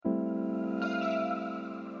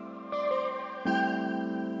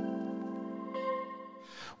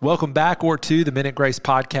Welcome back or to the Men at Grace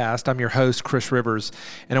podcast. I'm your host, Chris Rivers,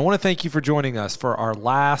 and I want to thank you for joining us for our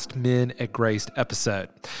last Men at Grace episode.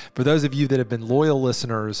 For those of you that have been loyal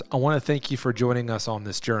listeners, I want to thank you for joining us on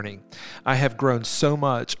this journey. I have grown so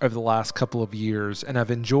much over the last couple of years, and I've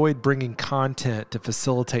enjoyed bringing content to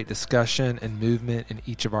facilitate discussion and movement in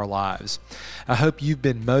each of our lives. I hope you've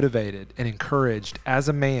been motivated and encouraged as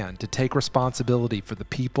a man to take responsibility for the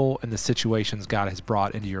people and the situations God has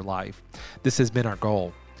brought into your life. This has been our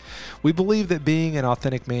goal. We believe that being an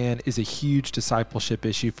authentic man is a huge discipleship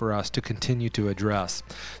issue for us to continue to address.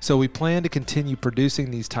 So we plan to continue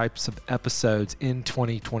producing these types of episodes in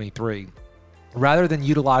 2023. Rather than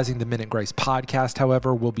utilizing the Men at Grace podcast,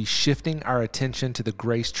 however, we'll be shifting our attention to the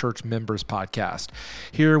Grace Church Members podcast.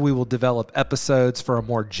 Here we will develop episodes for a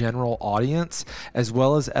more general audience, as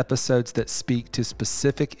well as episodes that speak to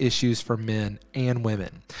specific issues for men and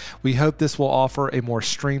women. We hope this will offer a more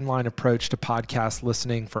streamlined approach to podcast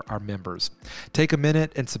listening for our members. Take a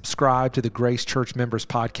minute and subscribe to the Grace Church Members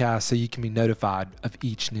podcast so you can be notified of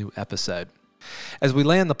each new episode. As we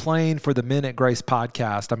land the plane for the Men at Grace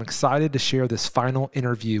podcast, I'm excited to share this final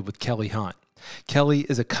interview with Kelly Hunt. Kelly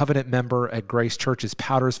is a covenant member at Grace Church's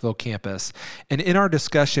Powdersville campus, and in our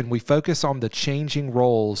discussion, we focus on the changing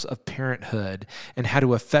roles of parenthood and how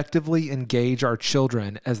to effectively engage our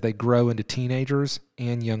children as they grow into teenagers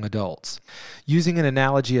and young adults. Using an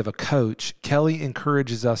analogy of a coach, Kelly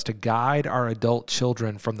encourages us to guide our adult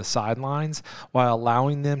children from the sidelines while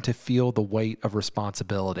allowing them to feel the weight of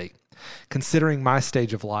responsibility. Considering my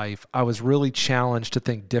stage of life, I was really challenged to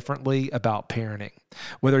think differently about parenting.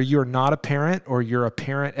 Whether you're not a parent or you're a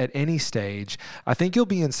parent at any stage, I think you'll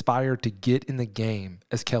be inspired to get in the game,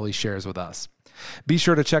 as Kelly shares with us. Be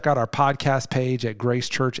sure to check out our podcast page at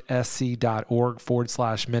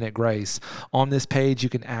gracechurchsc.org/Men at Grace. On this page, you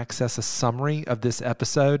can access a summary of this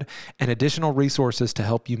episode and additional resources to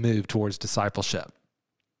help you move towards discipleship.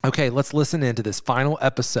 Okay, let's listen into this final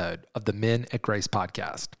episode of the Men at Grace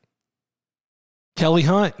podcast. Kelly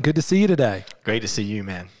Hunt, good to see you today. Great to see you,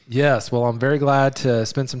 man. Yes, well, I'm very glad to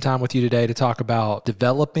spend some time with you today to talk about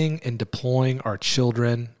developing and deploying our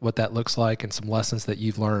children, what that looks like, and some lessons that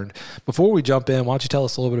you've learned. Before we jump in, why don't you tell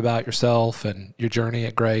us a little bit about yourself and your journey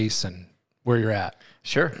at Grace and where you're at?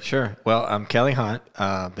 Sure. Well, I'm Kelly Hunt.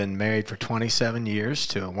 I've been married for 27 years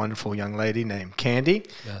to a wonderful young lady named Candy.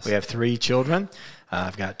 Yes. We have 3 children.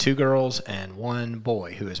 I've got 2 girls and 1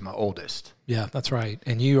 boy who is my oldest. Yeah, that's right.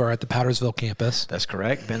 And you are at the Powdersville campus. That's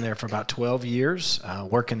correct. Been there for about 12 years,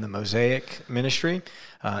 work in the Mosaic ministry,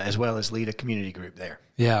 as well as lead a community group there.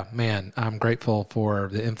 Yeah, man, I'm grateful for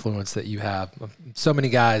the influence that you have. So many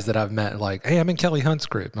guys that I've met like, hey, I'm in Kelly Hunt's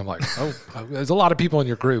group. And I'm like, oh, there's a lot of people in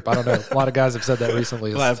your group. I don't know. A lot of guys have said that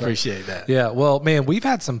recently. Well, I appreciate that. Yeah, well, man, we've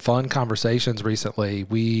had some fun conversations recently.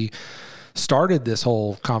 We started this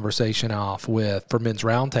whole conversation off with, for Men's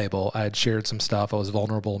Roundtable, I had shared some stuff. I was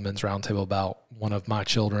vulnerable in Men's Roundtable about one of my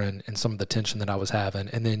children and some of the tension that I was having.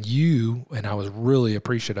 And then you, and I was really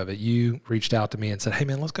appreciative of it, you reached out to me and said, hey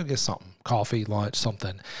man, let's go get something, coffee, lunch,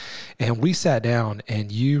 something. And we sat down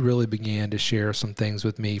and you really began to share some things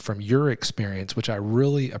with me from your experience, which I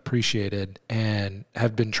really appreciated and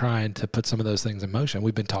have been trying to put some of those things in motion.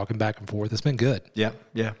 We've been talking back and forth. It's been good. Yeah,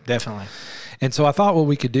 definitely. And so I thought what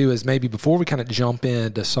we could do is maybe before we kind of jump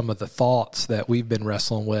into some of the thoughts that we've been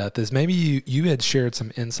wrestling with is maybe you had shared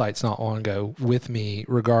some insights not long ago with me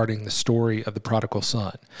regarding the story of the prodigal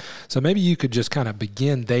son. So maybe you could just kind of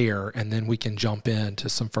begin there and then we can jump into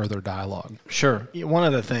some further dialogue. Sure. One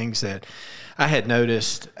of the things that I had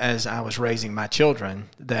noticed as I was raising my children,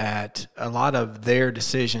 that a lot of their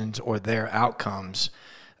decisions or their outcomes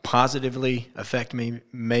positively affect me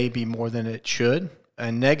maybe more than it should,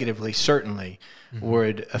 and negatively certainly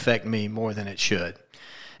would affect me more than it should.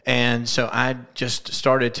 And so I just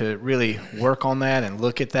started to really work on that and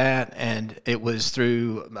look at that. And it was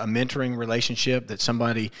through a mentoring relationship that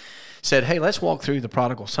somebody said, hey, let's walk through the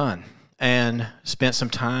prodigal son, and spent some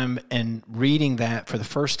time, and reading that for the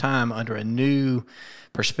first time under a new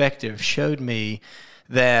perspective showed me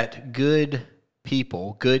that good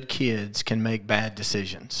people, good kids can make bad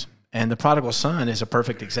decisions. And the prodigal son is a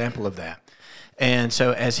perfect example of that. And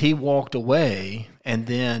so as he walked away and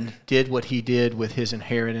then did what he did with his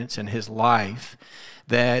inheritance and his life,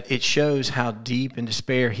 that it shows how deep in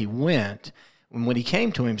despair he went. When he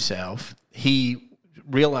came to himself, he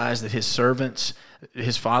realized that his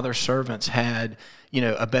father's servants had,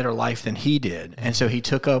 a better life than he did. And so he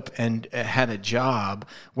took up and had a job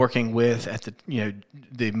working with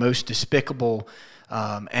the most despicable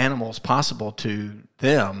animals possible to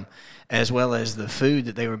them, as well as the food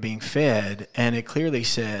that they were being fed. And it clearly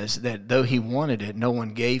says that though he wanted it, no one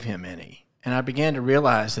gave him any. And I began to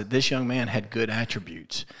realize that this young man had good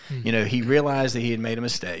attributes. You know, he realized that he had made a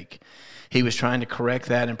mistake. He was trying to correct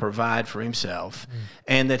that and provide for himself,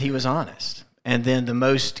 and that he was honest. And then the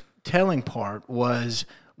most telling part was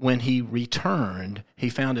when he returned, he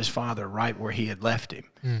found his father right where he had left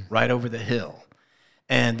him, right over the hill.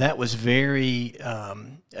 And that was very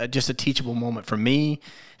just a teachable moment for me,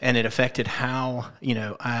 and it affected how, you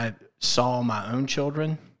know, I saw my own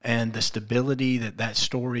children and the stability that that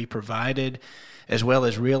story provided, as well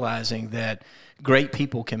as realizing that great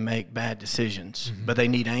people can make bad decisions, but they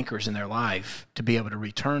need anchors in their life to be able to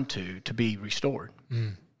return to be restored.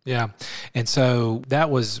 Yeah. And so that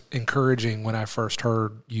was encouraging when I first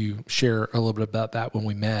heard you share a little bit about that when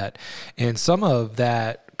we met. And some of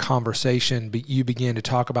that conversation, you began to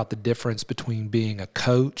talk about the difference between being a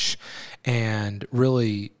coach and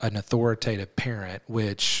really an authoritative parent,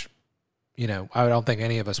 which, you know, I don't think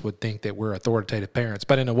any of us would think that we're authoritative parents,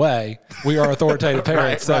 but in a way, we are authoritative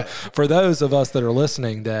parents. Right. So for those of us that are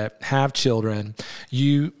listening that have children,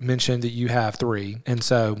 you mentioned that you have 3. And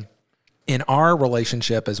so in our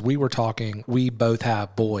relationship, as we were talking, we both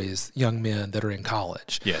have boys, young men that are in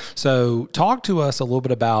college. Yes. So talk to us a little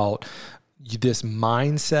bit about this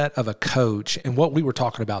mindset of a coach and what we were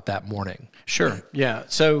talking about that morning. Sure. Yeah.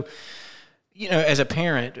 So, you know, as a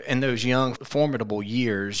parent in those young, formidable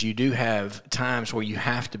years, you do have times where you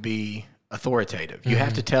have to be authoritative. You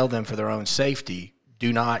have to tell them for their own safety,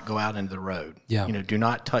 do not go out into the road. Yeah. You know, do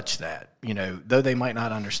not touch that. You know, though they might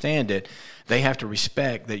not understand it, they have to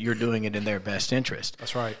respect that you're doing it in their best interest.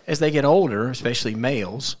 That's right. As they get older, especially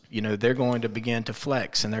males, you know, they're going to begin to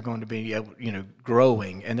flex, and they're going to be, you know,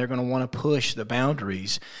 growing, and they're going to want to push the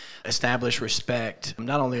boundaries, establish respect,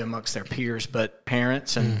 not only amongst their peers, but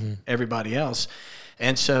parents and everybody else.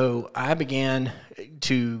 And so I began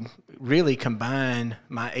to really combine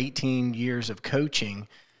my 18 years of coaching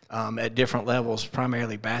at different levels,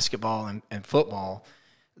 primarily basketball and football,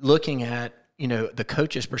 looking at, you know, the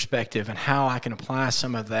coach's perspective and how I can apply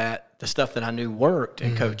some of that, the stuff that I knew worked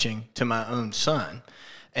in coaching, to my own son.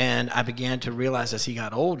 And I began to realize as he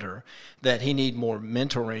got older that he needed more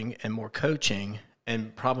mentoring and more coaching,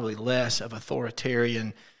 and probably less of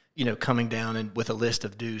authoritarian, you know, coming down and with a list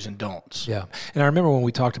of do's and don'ts. Yeah. And I remember when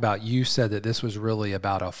we talked about, you said that this was really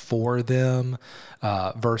about a for them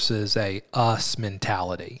versus a us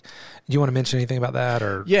mentality. Do you want to mention anything about that?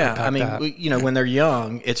 Or yeah, I mean, you know, when they're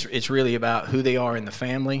young, it's really about who they are in the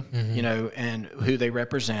family, you know, and who they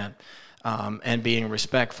represent, and being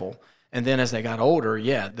respectful. And then as they got older,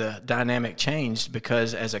 the dynamic changed,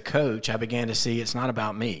 because as a coach, I began to see it's not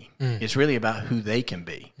about me. It's really about who they can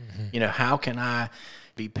be. You know, how can I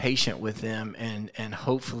be patient with them and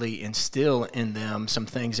hopefully instill in them some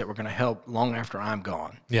things that were going to help long after I'm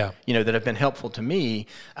gone. Yeah. You know, that have been helpful to me.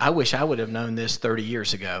 I wish I would have known this 30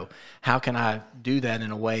 years ago. How can I do that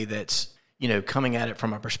in a way that's, you know, coming at it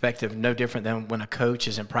from a perspective no different than when a coach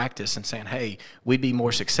is in practice and saying, hey, we'd be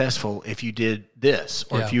more successful if you did this,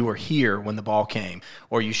 or if you were here when the ball came,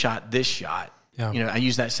 or you shot this shot. Yeah. You know, I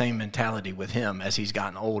use that same mentality with him as he's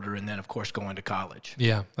gotten older, and then, of course, going to college.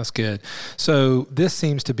 Yeah, that's good. So this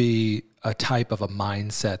seems to be a type of a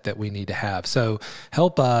mindset that we need to have. So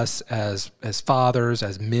help us as fathers,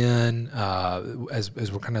 as men, as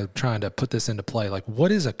we're kind of trying to put this into play. Like,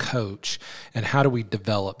 what is a coach, and how do we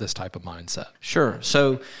develop this type of mindset? Sure.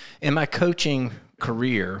 So in my coaching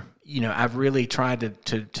career, you know, I've really tried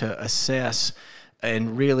to assess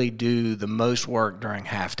and really do the most work during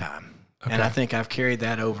halftime. Okay. And I think I've carried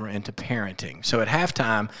that over into parenting. So at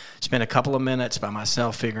halftime, spend a couple of minutes by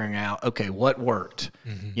myself figuring out, okay, what worked,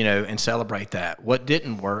 you know, and celebrate that. What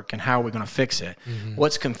didn't work, and how are we going to fix it?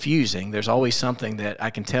 What's confusing? There's always something that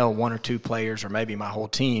I can tell one or two players, or maybe my whole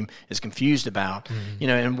team is confused about, you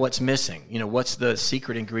know, and what's missing. You know, what's the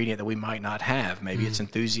secret ingredient that we might not have? Maybe it's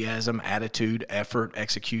enthusiasm, attitude, effort,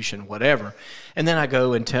 execution, whatever. And then I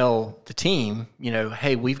go and tell the team, you know,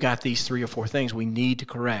 hey, we've got these 3 or 4 things we need to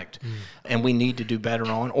correct. And we need to do better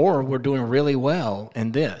on, or we're doing really well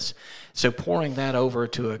in this. So pouring that over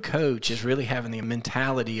to a coach is really having the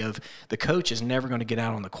mentality of the coach is never going to get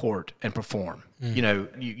out on the court and perform. You know,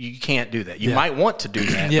 you can't do that. You might want to do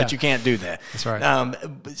that, but you can't do that. That's right.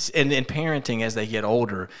 And in parenting, as they get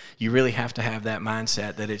older, you really have to have that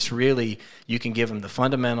mindset that it's really, you can give them the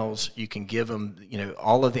fundamentals, you can give them, you know,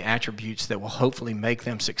 all of the attributes that will hopefully make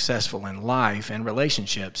them successful in life and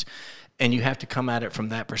relationships. And you have to come at it from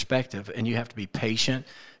that perspective, and you have to be patient,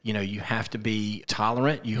 you have to be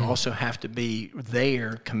tolerant. You also have to be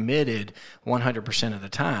there, committed 100% of the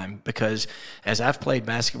time, because as I've played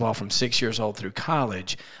basketball from 6 years old through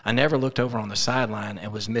college, I never looked over on the sideline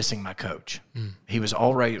and was missing my coach. He was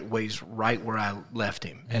always right where I left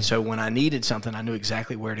him. And so when I needed something, I knew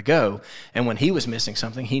exactly where to go. And when he was missing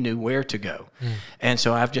something, he knew where to go. And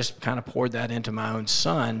so I've just kind of poured that into my own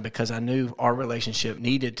son, because I knew our relationship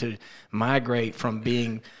needed to migrate from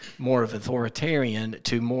being more of authoritarian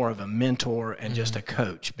to more of a mentor and just a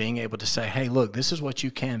coach, being able to say, hey, look, this is what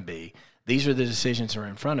you can be. These are the decisions that are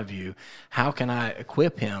in front of you. How can I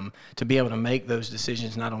equip him to be able to make those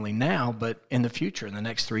decisions not only now, but in the future, in the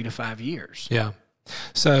next 3 to 5 years? Yeah.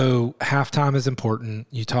 So halftime is important.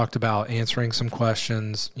 You talked about answering some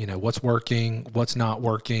questions, what's working, what's not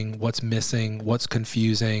working, what's missing, what's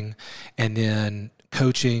confusing, and then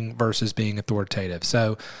coaching versus being authoritative.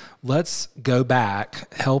 So let's go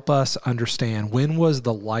back, help us understand, when was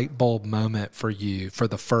the light bulb moment for you for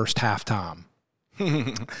the first halftime?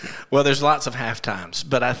 Well, there's lots of halftimes,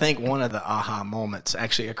 but I think one of the aha moments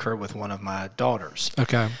actually occurred with one of my daughters.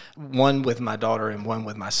 Okay. One with my daughter and one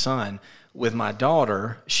with my son. With my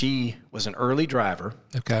daughter, she was an early driver.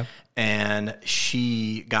 Okay. And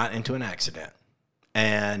she got into an accident.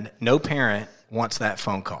 And no parent wants that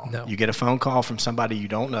phone call. No. You get a phone call from somebody you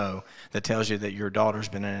don't know that tells you that your daughter's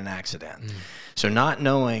been in an accident. So not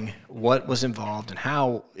knowing what was involved and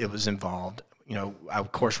how it was involved, I,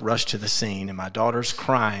 of course, rushed to the scene, and my daughter's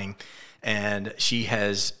crying, and she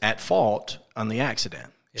has at fault on the accident.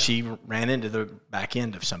 Yeah. She ran into the back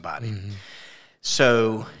end of somebody.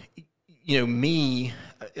 So, me,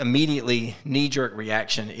 immediately knee-jerk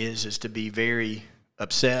reaction is to be very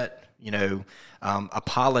upset,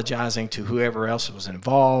 apologizing to whoever else was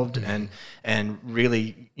involved, and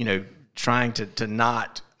really, trying to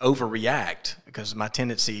not overreact, because my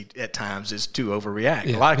tendency at times is to overreact.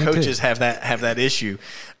 Yeah, a lot of coaches too. have that issue.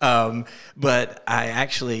 But I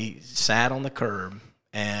actually sat on the curb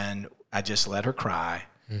and I just let her cry,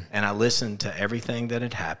 and I listened to everything that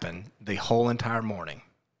had happened the whole entire morning.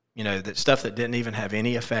 That stuff that didn't even have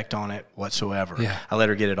any effect on it whatsoever. Yeah. I let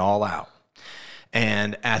her get it all out.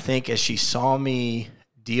 And I think as she saw me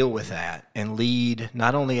deal with that and lead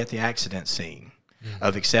not only at the accident scene,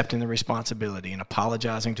 of accepting the responsibility and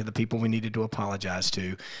apologizing to the people we needed to apologize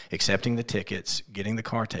to, accepting the tickets, getting the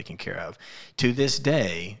car taken care of. To this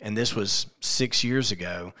day, and this was 6 years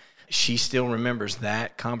ago, she still remembers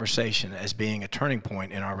that conversation as being a turning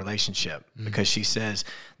point in our relationship, because she says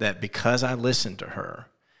that because I listened to her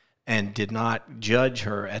and did not judge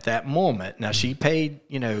her at that moment. Now, she paid,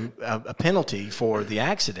 a penalty for the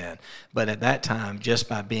accident, but at that time, just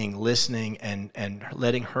by being listening and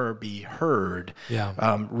letting her be heard,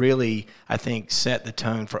 really, I think, set the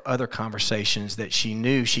tone for other conversations that she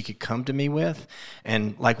knew she could come to me with.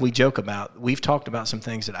 And like we joke about, we've talked about some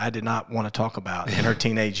things that I did not want to talk about in her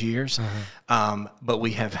teenage years, but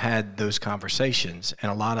we have had those conversations,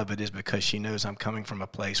 and a lot of it is because she knows I'm coming from a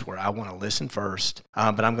place where I want to listen first,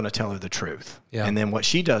 but I'm going to tell her the truth. Yeah. And then what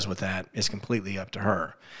she does with that is completely up to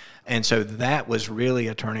her. And so that was really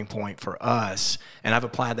a turning point for us. And I've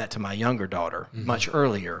applied that to my younger daughter much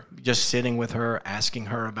earlier, just sitting with her, asking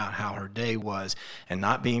her about how her day was, and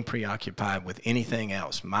not being preoccupied with anything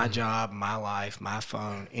else, my job, my life, my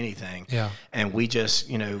phone, anything. Yeah. And we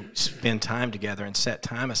just, spend time together and set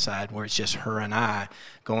time aside where it's just her and I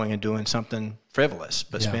going and doing something frivolous,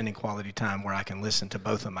 but spending quality time where I can listen to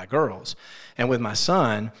both of my girls. And with my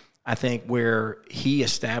son, I think where he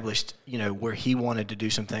established, where he wanted to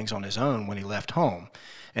do some things on his own when he left home.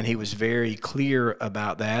 And he was very clear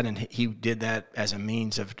about that, and he did that as a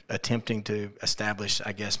means of attempting to establish,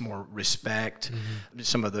 I guess, more respect,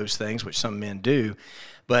 some of those things, which some men do.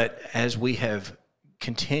 But as we have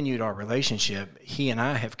continued our relationship, he and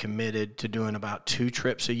I have committed to doing about 2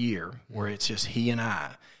 trips a year where it's just he and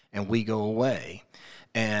I, and we go away,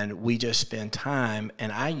 and we just spend time,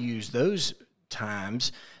 and I use those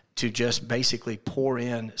times to just basically pour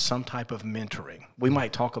in some type of mentoring. We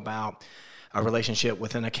might talk about a relationship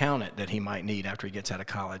with an accountant that he might need after he gets out of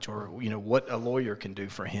college, or, what a lawyer can do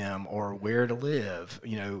for him, or where to live,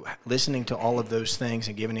 listening to all of those things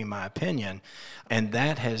and giving him my opinion. And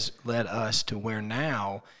that has led us to where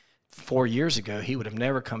now, 4 years ago, he would have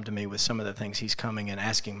never come to me with some of the things he's coming and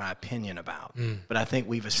asking my opinion about. But I think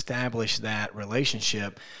we've established that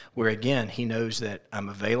relationship where, again, he knows that I'm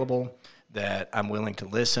available, that I'm willing to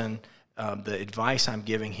listen. The advice I'm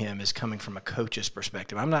giving him is coming from a coach's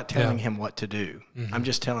perspective. I'm not telling him what to do. I'm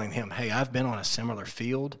just telling him, hey, I've been on a similar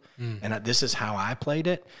field, and this is how I played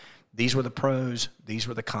it. these were the pros, these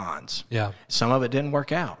were the cons. Yeah. Some of it didn't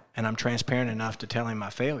work out, and I'm transparent enough to tell him my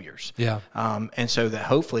failures. Yeah. And so that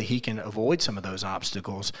hopefully he can avoid some of those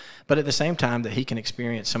obstacles, but at the same time that he can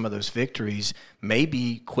experience some of those victories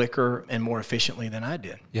maybe quicker and more efficiently than I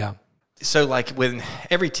did. Yeah. So like with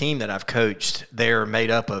every team that I've coached, they're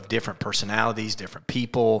made up of different personalities, different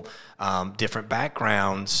people, different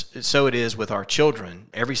backgrounds. So it is with our children.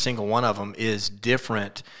 Every single one of them is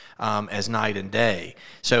different as night and day.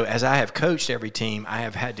 So as I have coached every team, I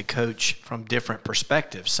have had to coach from different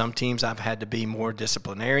perspectives. Some teams I've had to be more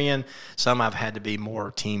disciplinarian. Some I've had to be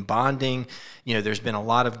more team bonding. You know, there's been a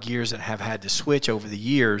lot of gears that have had to switch over the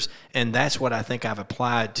years, and that's what I think I've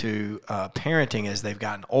applied to parenting as they've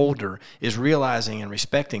gotten older, is realizing and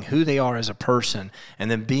respecting who they are as a person,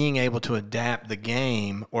 and then being able to adapt the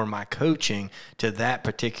game or my coaching to that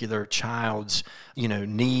particular child's, you know,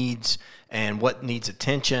 needs and what needs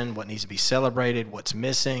attention, what needs to be celebrated, what's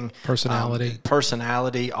missing.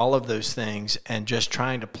 Personality, all of those things, and just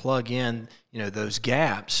trying to plug in, you know, those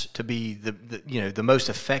gaps to be the most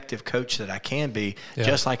effective coach that I can be. Yeah.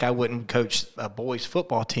 Just like I wouldn't coach a boys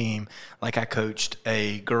football team like I coached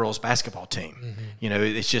a girls basketball team. Mm-hmm. You know,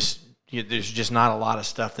 it's just, there's just not a lot of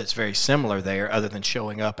stuff that's very similar there other than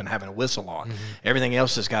showing up and having a whistle on. Mm-hmm. Everything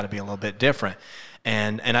else has got to be a little bit different.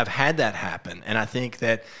 And I've had that happen. And I think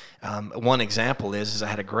that one example is I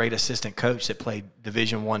had a great assistant coach that played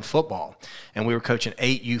Division I football, and we were coaching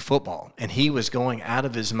 8U football, and he was going out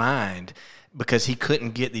of his mind because he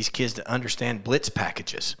couldn't get these kids to understand blitz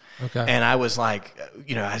packages. Okay. And I was like,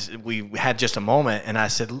 you know, we had just a moment, and I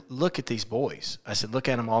said, look at these boys. I said, look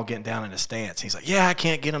at them all getting down in a stance. He's like, yeah, I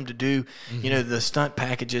can't get them to do, mm-hmm. you know, the stunt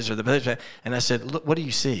packages or the blitz packages. And I said, look, what do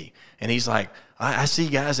you see? And he's like, I see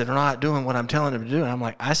guys that are not doing what I'm telling them to do. And I'm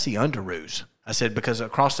like, I see underoos. I said, because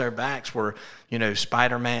across their backs were, you know,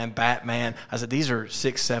 Spider-Man, Batman. I said, these are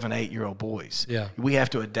 6, 7, 8-year-old boys. Yeah. We have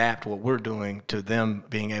to adapt what we're doing to them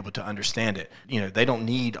being able to understand it. You know, they don't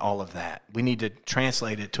need all of that. We need to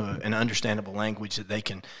translate it to an understandable language that they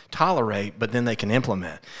can tolerate, but then they can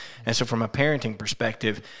implement. And so from a parenting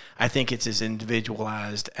perspective, I think it's as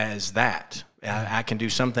individualized as that. I can do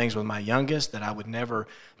some things with my youngest that I would never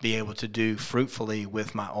be able to do fruitfully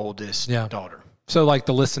with my oldest daughter. So like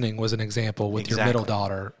the listening was an example with your middle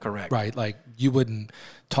daughter. Correct. Right. Like you wouldn't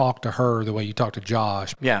talk to her the way you talk to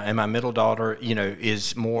Josh. Yeah. And my middle daughter, you know,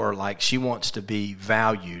 is more like she wants to be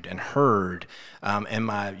valued and heard. And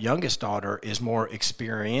my youngest daughter is more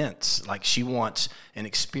experience. Like she wants an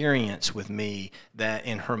experience with me that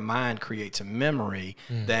in her mind creates a memory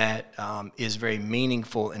that is very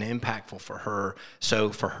meaningful and impactful for her. So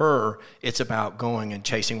for her, it's about going and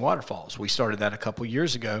chasing waterfalls. We started that a couple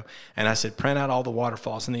years ago, and I said, print out all the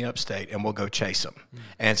waterfalls in the upstate and we'll go chase them.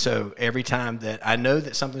 And so every time that I know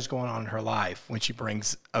that something's going on in her life, when she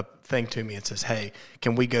brings a thing to me and says, hey,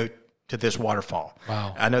 can we go to this waterfall?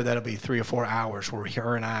 Wow. I know that'll be 3 or 4 hours where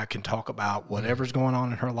her and I can talk about whatever's going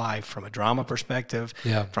on in her life from a drama perspective,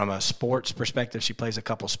 from a sports perspective. She plays a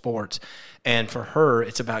couple sports. And for her,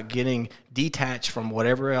 it's about getting detached from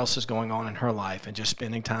whatever else is going on in her life and just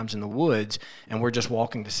spending times in the woods, and we're just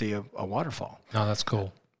walking to see a waterfall. Oh, that's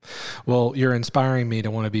cool. Well, you're inspiring me to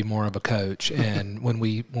want to be more of a coach. And when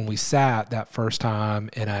we sat that first time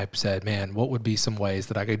and I said, man, what would be some ways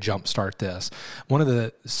that I could jumpstart this? One of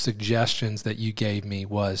the suggestions that you gave me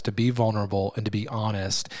was to be vulnerable and to be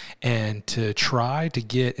honest and to try to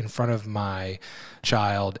get in front of my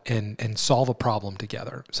child and solve a problem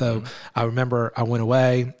together. So I remember I went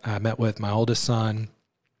away, I met with my oldest son.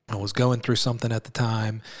 I was going through something at the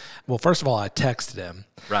time. Well, first of all, I texted him.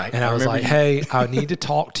 Right. And I was like, hey, I need to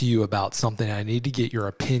talk to you about something. I need to get your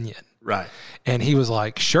opinion. Right. And he was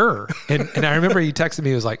like, sure. And I remember he texted me,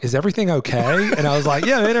 he was like, is everything okay? And I was like,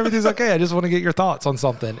 yeah, man, everything's okay. I just want to get your thoughts on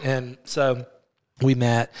something. And so we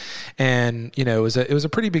met, and, you know, it was a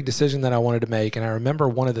pretty big decision that I wanted to make. And I remember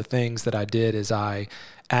one of the things that I did is I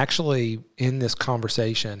actually, in this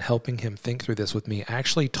conversation, helping him think through this with me,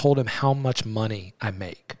 actually told him how much money I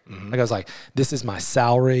make. Like I was like, this is my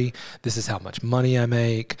salary. This is how much money I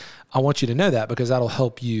make. I want you to know that because that'll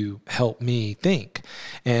help me think.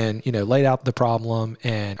 And, you know, laid out the problem.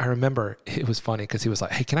 And I remember it was funny because he was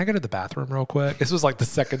like, hey, can I go to the bathroom real quick? This was like the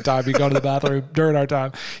second time he'd gone to the bathroom during our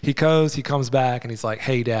time. He comes back and he's like,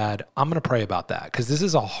 hey, Dad, I'm going to pray about that because this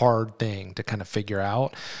is a hard thing to kind of figure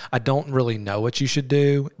out. I don't really know what you should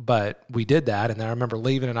do, but we did that. And then I remember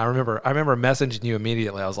leaving, and I remember messaging you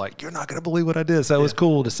immediately. I was like, you're not going to believe what I did. So it was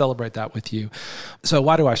cool to celebrate that with you. So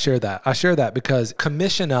why do I share that? I share that because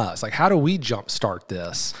commission us. Like, how do we jumpstart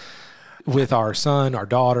this with our son, our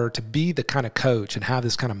daughter, to be the kind of coach and have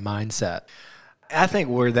this kind of mindset? I think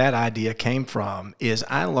where that idea came from is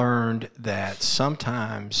I learned that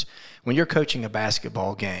sometimes when you're coaching a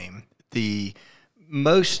basketball game, the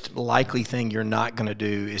most likely thing you're not going to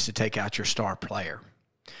do is to take out your star player.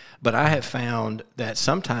 But I have found that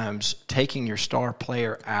sometimes taking your star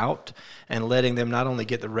player out and letting them not only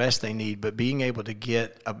get the rest they need, but being able to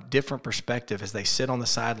get a different perspective as they sit on the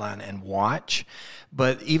sideline and watch.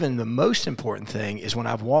 But even the most important thing is when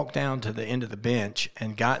I've walked down to the end of the bench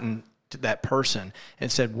and gotten to that person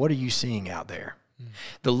and said, what are you seeing out there?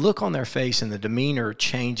 The look on their face and the demeanor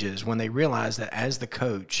changes when they realize that as the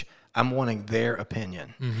coach, I'm wanting their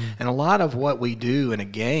opinion. And a lot of what we do in a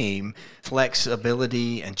game,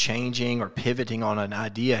 flexibility and changing or pivoting on an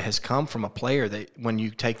idea, has come from a player that when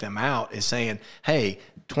you take them out is saying, hey,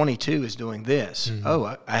 22 is doing this.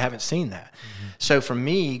 Oh, I haven't seen that. So for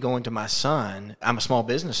me, going to my son, I'm a small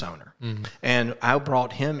business owner. And I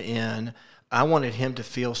brought him in. I wanted him to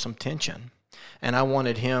feel some tension. And I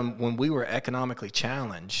wanted him, when we were economically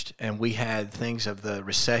challenged and we had things of the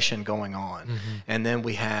recession going on, and then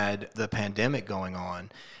we had the pandemic going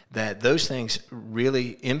on, that those things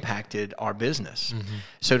really impacted our business.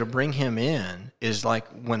 So to bring him in is like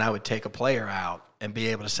when I would take a player out and be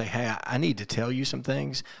able to say, hey, I need to tell you some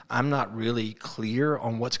things. I'm not really clear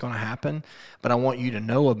on what's going to happen, but I want you to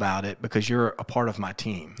know about it because you're a part of my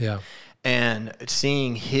team. Yeah. And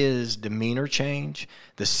seeing his demeanor change,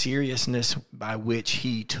 the seriousness by which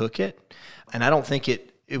he took it, and I don't think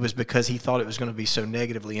it was because he thought it was going to be so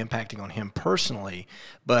negatively impacting on him personally,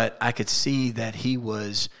 but I could see that he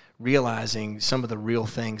was realizing some of the real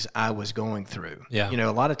things I was going through. Yeah. You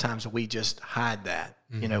know, a lot of times we just hide that.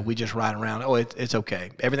 You know, we just ride around, oh, it's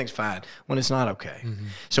okay. Everything's fine, when it's not okay.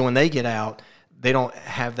 So when they get out, they don't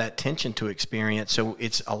have that tension to experience, so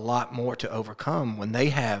it's a lot more to overcome when they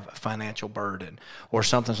have a financial burden or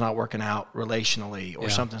something's not working out relationally or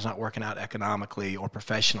something's not working out economically or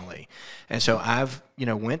professionally. And so I've,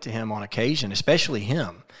 went to him on occasion, especially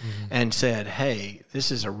him, and said, hey, this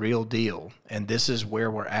is a real deal, and this is where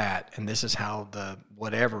we're at, and this is how the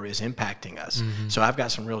whatever is impacting us. So I've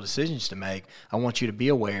got some real decisions to make. I want you to be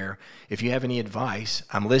aware. If you have any advice,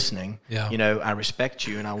 I'm listening. Yeah. I respect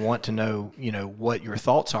you, and I want to know, what your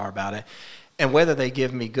thoughts are about it. And whether they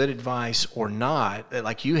give me good advice or not,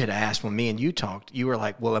 like you had asked when me and you talked, you were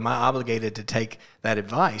like, well, am I obligated to take that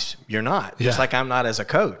advice? You're not. Just like I'm not as a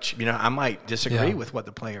coach. I might disagree with what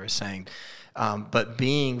the player is saying. But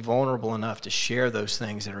being vulnerable enough to share those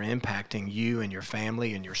things that are impacting you and your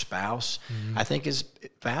family and your spouse, I think is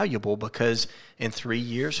valuable, because in 3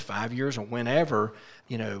 years, 5 years, or whenever,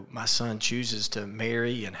 my son chooses to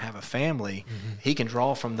marry and have a family, he can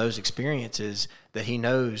draw from those experiences that he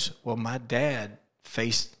knows, well, my dad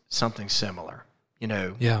faced something similar,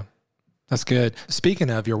 Yeah. That's good. Speaking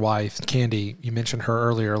of your wife, Candy, you mentioned her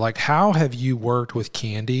earlier. Like, how have you worked with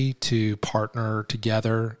Candy to partner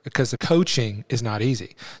together? Because the coaching is not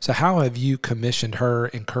easy. So how have you commissioned her,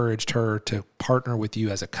 encouraged her to partner with you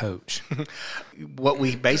as a coach? What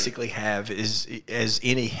we basically have is, as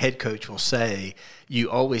any head coach will say, you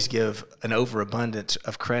always give an overabundance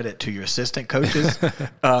of credit to your assistant coaches.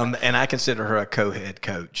 And I consider her a co-head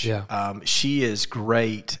coach. Yeah. She is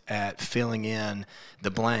great at filling in the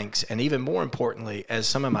blanks. And even more importantly, as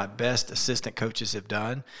some of my best assistant coaches have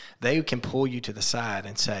done, they can pull you to the side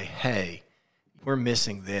and say, hey, we're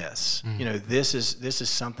missing this. This is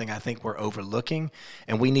something I think we're overlooking,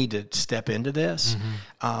 and we need to step into this.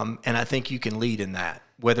 And I think you can lead in that,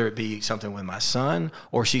 whether it be something with my son,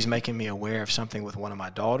 or she's making me aware of something with one of my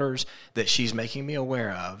daughters that she's making me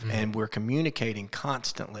aware of. And we're communicating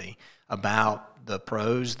constantly about the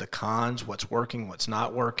pros, the cons, what's working, what's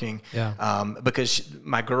not working. Because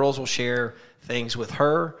my girls will share things with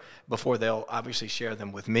her before they'll obviously share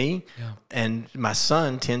them with me. And my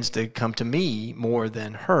son tends to come to me more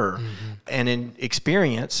than her. And in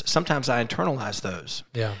experience, sometimes I internalize those.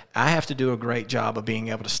 I have to do a great job of being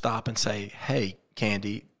able to stop and say, hey,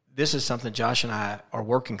 Candy, this is something Josh and I are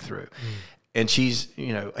working through. And she's,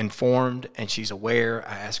 informed, and she's aware.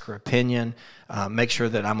 I ask her opinion, make sure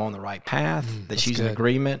that I'm on the right path, that she's in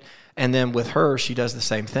agreement. And then with her, she does the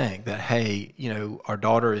same thing, that, hey, our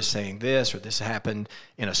daughter is saying this, or this happened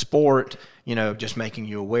in a sport, just making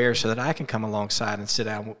you aware, so that I can come alongside and sit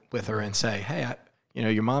down with her and say, hey,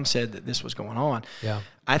 your mom said that this was going on.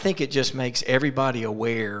 I think it just makes everybody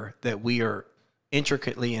aware that we are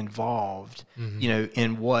intricately involved,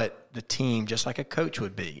 in what the team, just like a coach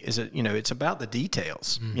would be. It's about the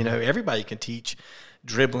details. Everybody can teach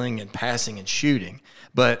dribbling and passing and shooting.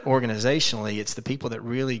 But organizationally, it's the people that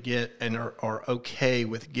really get and are okay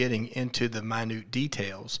with getting into the minute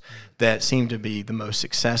details that seem to be the most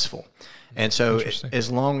successful. And so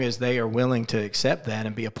as long as they are willing to accept that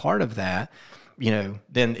and be a part of that,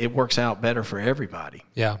 then it works out better for everybody.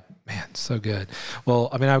 Yeah. Man, so good. Well,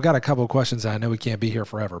 I mean, I've got a couple of questions. I know we can't be here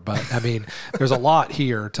forever, but I mean, there's a lot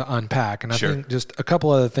here to unpack. And I think just a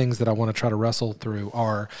couple of the things that I want to try to wrestle through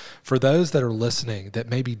are for those that are listening that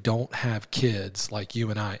maybe don't have kids like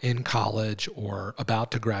you and I in college or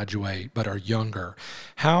about to graduate, but are younger.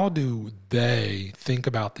 How do they think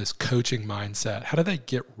about this coaching mindset? How do they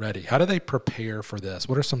get ready? How do they prepare for this?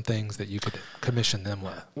 What are some things that you could commission them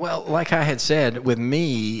with? Well, like I had said, with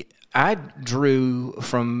me, I drew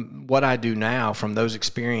from what I do now from those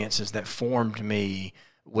experiences that formed me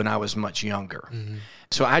when I was much younger. Mm-hmm.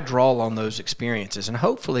 So I draw on those experiences. And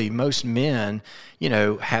hopefully most men,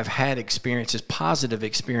 have had experiences, positive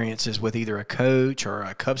experiences with either a coach or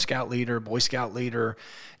a Cub Scout leader, Boy Scout leader,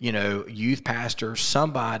 youth pastor,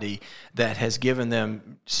 somebody that has given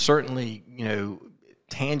them certainly,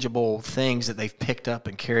 tangible things that they've picked up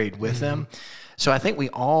and carried with them. So I think we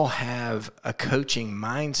all have a coaching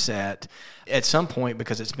mindset at some point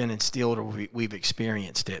because it's been instilled or we've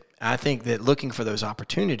experienced it. I think that looking for those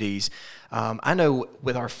opportunities, I know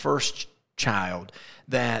with our first child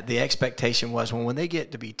that the expectation was when they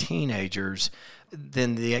get to be teenagers,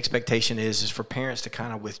 then the expectation is for parents to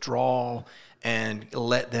kind of withdraw and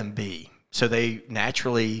let them be. So they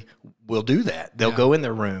naturally will do that. They'll go in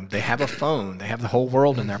their room. They have a phone. They have the whole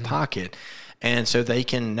world in their pocket. And so they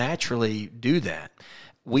can naturally do that.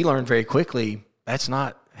 We learned very quickly that's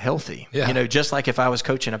not healthy. Yeah. Just like if I was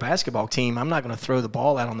coaching a basketball team, I'm not going to throw the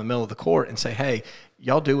ball out on the middle of the court and say, hey,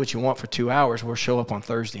 y'all do what you want for 2 hours. We'll show up on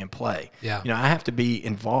Thursday and play. Yeah. I have to be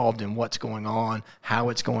involved in what's going on, how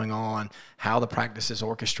it's going on, how the practice is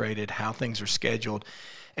orchestrated, how things are scheduled.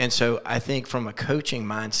 And so I think from a coaching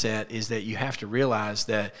mindset is that you have to realize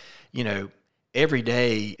that, every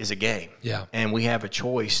day is a game. Yeah. And we have a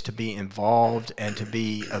choice to be involved and to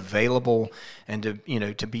be available and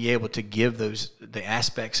to be able to give the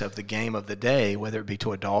aspects of the game of the day, whether it be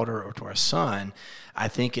to a daughter or to a son. I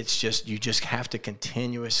think it's you just have to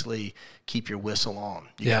continuously keep your whistle on.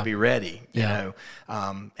 You got to be ready,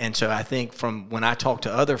 and so I think from when I talk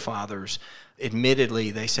to other fathers,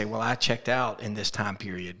 admittedly, they say, well, I checked out in this time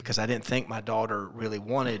period because I didn't think my daughter really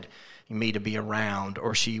wanted me to be around,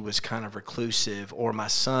 or she was kind of reclusive, or my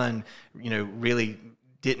son, really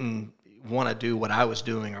didn't want to do what I was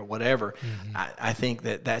doing or whatever. Mm-hmm. I think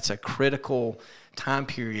that's a critical time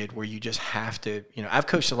period where you just have to, I've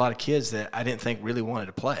coached a lot of kids that I didn't think really wanted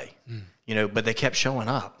to play, but they kept showing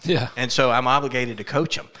up. Yeah. And so I'm obligated to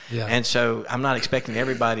coach them. Yeah. And so I'm not expecting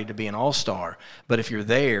everybody to be an all-star, but if you're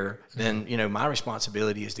there, then, my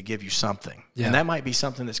responsibility is to give you something. Yeah. And that might be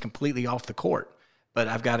something that's completely off the court. But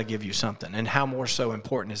I've got to give you something. And how more so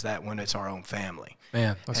important is that when it's our own family?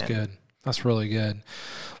 Man, that's good. That's really good.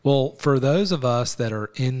 Well, for those of us that are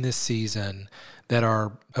in this season that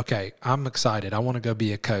are, okay, I'm excited. I want to go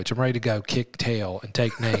be a coach. I'm ready to go kick tail and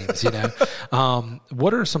take names,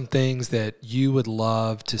 What are some things that you would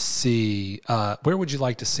love to see? Where would you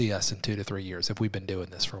like to see us in 2 to 3 years if we've been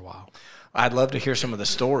doing this for a while? I'd love to hear some of the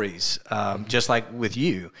stories, just like with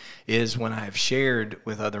you, is when I've shared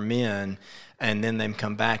with other men and then they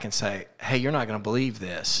come back and say, hey, you're not going to believe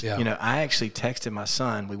this. Yeah. I actually texted my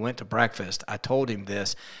son. We went to breakfast. I told him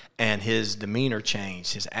this, and his demeanor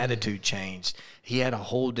changed. His attitude changed. He had a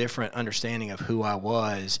whole different understanding of who I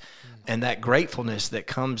was. And that gratefulness that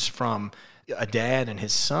comes from a dad and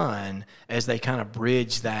his son as they kind of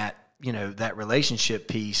bridge that, that relationship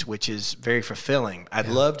piece, which is very fulfilling. I'd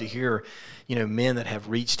love to hear, men that have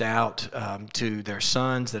reached out to their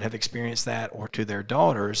sons that have experienced that, or to their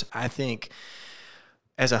daughters. I think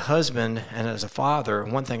as a husband and as a father,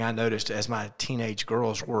 one thing I noticed as my teenage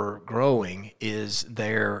girls were growing is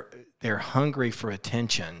they're hungry for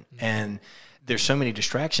attention. Mm-hmm. And there's so many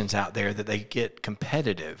distractions out there that they get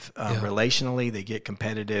competitive. Relationally, they get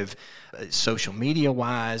competitive social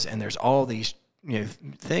media-wise, and there's all these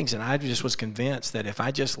things. And I just was convinced that if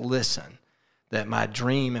I just listen, that my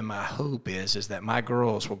dream and my hope is that my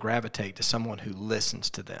girls will gravitate to someone who listens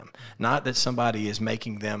to them, not that somebody is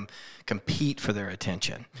making them compete for their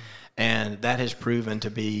attention. And that has proven to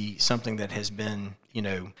be something that has been,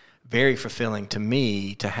 very fulfilling to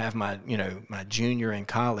me, to have my junior in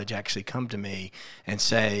college actually come to me and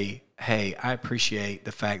say, hey, I appreciate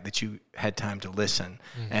the fact that you had time to listen.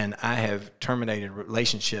 Mm-hmm. And I have terminated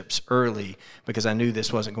relationships early because I knew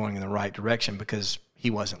this wasn't going in the right direction because he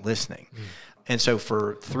wasn't listening. Mm-hmm. And so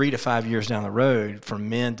for 3 to 5 years down the road, for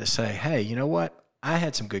men to say, hey, you know what? I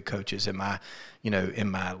had some good coaches in my,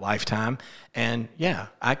 in my lifetime, and yeah,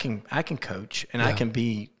 I can coach, and I can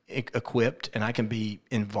be equipped, and I can be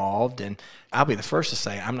involved, and I'll be the first to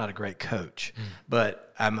say I'm not a great coach,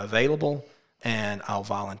 but I'm available, and I'll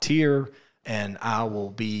volunteer, and I will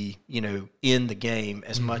be, in the game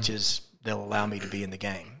as much as they'll allow me to be in the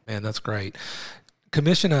game. Man, that's great.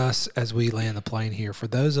 Commission us as we land the plane here. For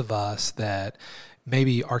those of us that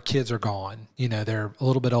maybe our kids are gone, they're a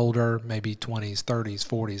little bit older, maybe 20s, 30s,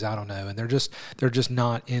 40s, I don't know, and they're just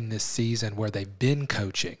not in this season where they've been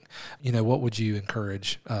coaching. What would you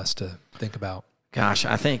encourage us to think about? Gosh,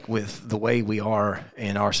 I think with the way we are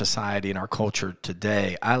in our society and our culture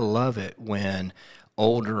today, I love it when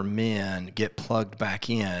older men get plugged back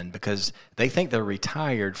in because they think they're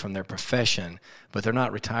retired from their profession, but they're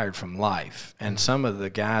not retired from life. And some of the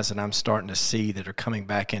guys that I'm starting to see that are coming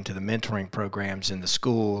back into the mentoring programs in the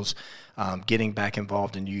schools, getting back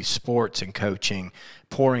involved in youth sports and coaching,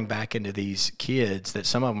 pouring back into these kids, that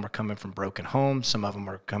some of them are coming from broken homes, some of them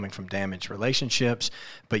are coming from damaged relationships,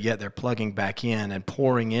 but yet they're plugging back in and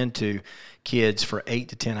pouring into kids for 8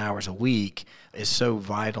 to 10 hours a week is so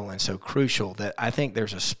vital and so crucial that I think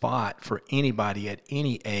there's a spot for anybody at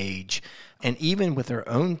any age. And even with their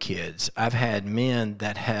own kids, I've had men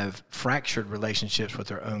that have fractured relationships with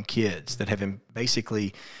their own kids, that have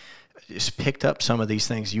basically just picked up some of these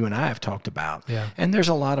things you and I have talked about. Yeah. And there's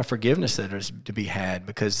a lot of forgiveness that is to be had,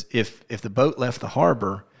 because if the boat left the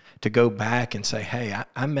harbor, to go back and say, hey,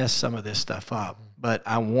 I messed some of this stuff up, but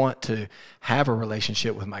I want to have a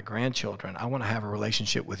relationship with my grandchildren. I want to have a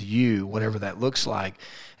relationship with you, whatever that looks like.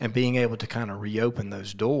 And being able to kind of reopen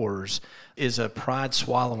those doors is a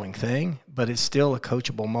pride-swallowing thing, but it's still a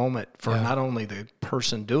coachable moment for not only the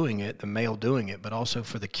person doing it, the male doing it, but also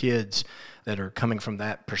for the kids that are coming from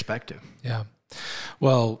that perspective. Yeah.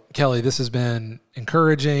 Well, Kelly, this has been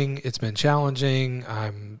encouraging. It's been challenging.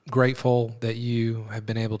 I'm grateful that you have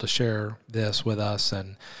been able to share this with us,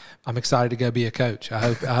 and I'm excited to go be a coach.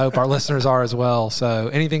 I hope our listeners are as well. So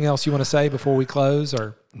anything else you want to say before we close?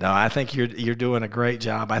 Or No, I think you're doing a great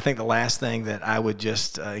job. I think the last thing that I would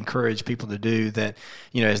just encourage people to do, that,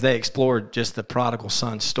 as they explore just the prodigal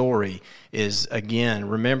son story, is, again,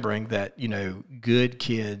 remembering that, good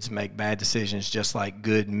kids make bad decisions just like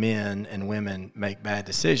good men and women make bad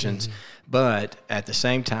decisions. Mm-hmm. But at the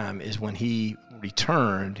same time is when he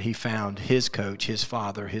returned, he found his coach, his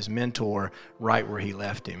father, his mentor right where he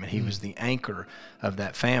left him. And he was the anchor of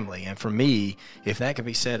that family. And for me, if that could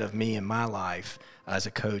be said of me in my life as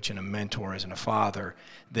a coach and a mentor, as a father,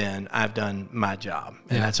 then I've done my job.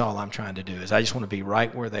 And that's all I'm trying to do, is I just want to be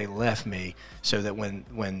right where they left me, so that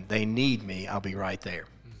when they need me, I'll be right there.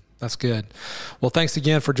 That's good. Well, thanks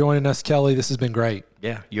again for joining us, Kelly. This has been great.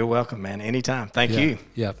 Yeah, you're welcome, man. Anytime. Thank you.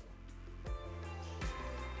 Yep.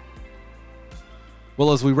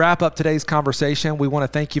 Well, as we wrap up today's conversation, we want to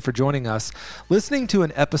thank you for joining us. Listening to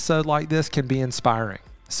an episode like this can be inspiring.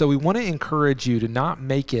 So we want to encourage you to not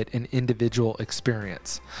make it an individual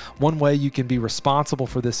experience. One way you can be responsible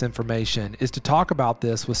for this information is to talk about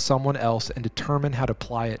this with someone else and determine how to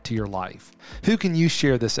apply it to your life. Who can you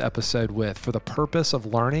share this episode with for the purpose of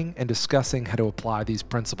learning and discussing how to apply these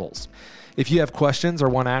principles? If you have questions or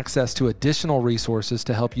want access to additional resources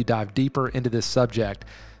to help you dive deeper into this subject,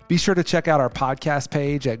 be sure to check out our podcast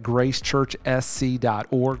page at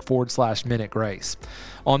gracechurchsc.org/Minute Grace.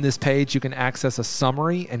 On this page, you can access a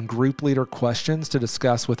summary and group leader questions to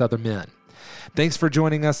discuss with other men. Thanks for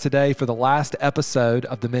joining us today for the last episode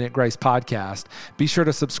of the Minute Grace podcast. Be sure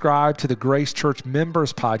to subscribe to the Grace Church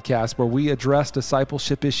Members Podcast, where we address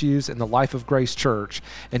discipleship issues in the life of Grace Church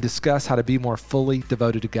and discuss how to be more fully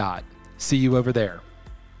devoted to God. See you over there.